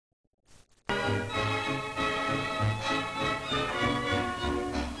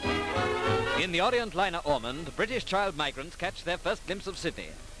In the Orient liner Ormond, British child migrants catch their first glimpse of Sydney.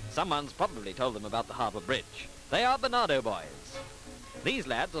 Someone's probably told them about the Harbour Bridge. They are Barnardos boys. These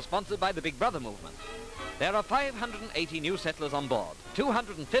lads are sponsored by the Big Brother movement. There are 580 new settlers on board,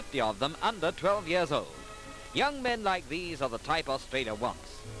 250 of them under 12 years old. Young men like these are the type Australia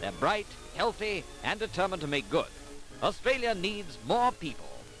wants. They're bright, healthy, and determined to make good. Australia needs more people.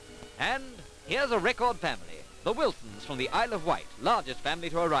 And here's a record family, the Wilsons from the Isle of Wight, largest family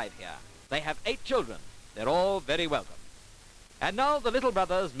to arrive here. They have 8 children. They're all very welcome. And now the little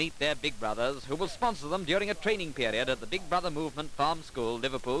brothers meet their big brothers, who will sponsor them during a training period at the Big Brother Movement Farm School,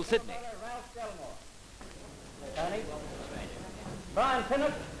 Liverpool, Sydney. Brian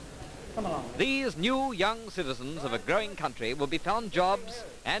Pinnock, come along. These new young citizens of a growing country will be found jobs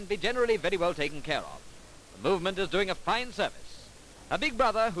and be generally very well taken care of. The movement is doing a fine service. A big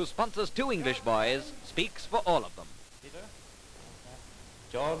brother who sponsors 2 English boys speaks for all of them. Peter?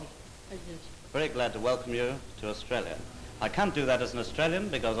 George? Very glad to welcome you to Australia. I can't do that as an Australian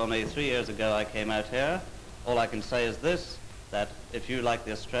because only 3 years ago I came out here. All I can say is this, that if you like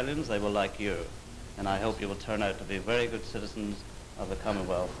the Australians, they will like you. And I hope you will turn out to be very good citizens of the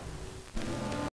Commonwealth.